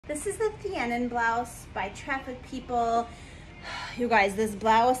This is the Thiannon blouse by Traffic People. You guys, this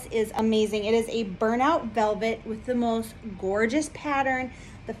blouse is amazing. It is a burnout velvet with the most gorgeous pattern.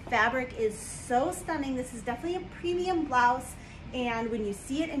 The fabric is so stunning. This is definitely a premium blouse, and when you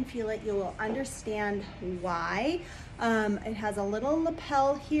see it and feel it, you will understand why. It has a little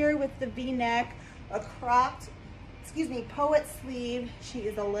lapel here with the V-neck, a cropped, poet sleeve. She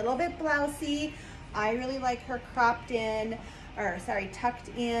is a little bit blousy. I really like her tucked in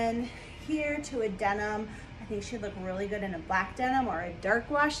here to a denim. I think she'd look really good in a black denim or a dark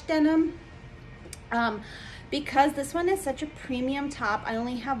wash denim. Because this one is such a premium top, I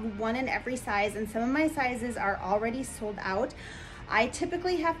only have one in every size, and some of my sizes are already sold out. I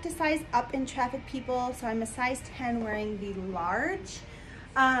typically have to size up in Traffic People, so I'm a size 10 wearing the large.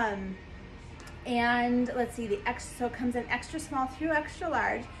 And let's see, so it comes in extra small through extra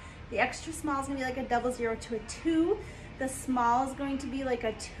large. The extra small is gonna be like a 00 to a 2. The small is going to be like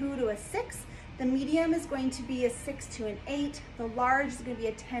a 2 to a 6. The medium is going to be a 6 to an 8. The large is going to be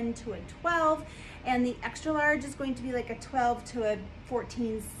a 10 to a 12. And the extra large is going to be like a 12 to a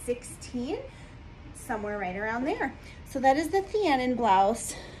 14, 16, somewhere right around there. So that is the Thiannon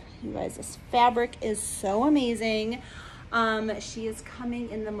blouse. You guys, this fabric is so amazing. She is coming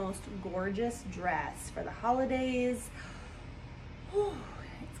in the most gorgeous dress for the holidays.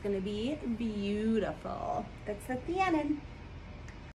 It's gonna be beautiful. That's the Thiannon.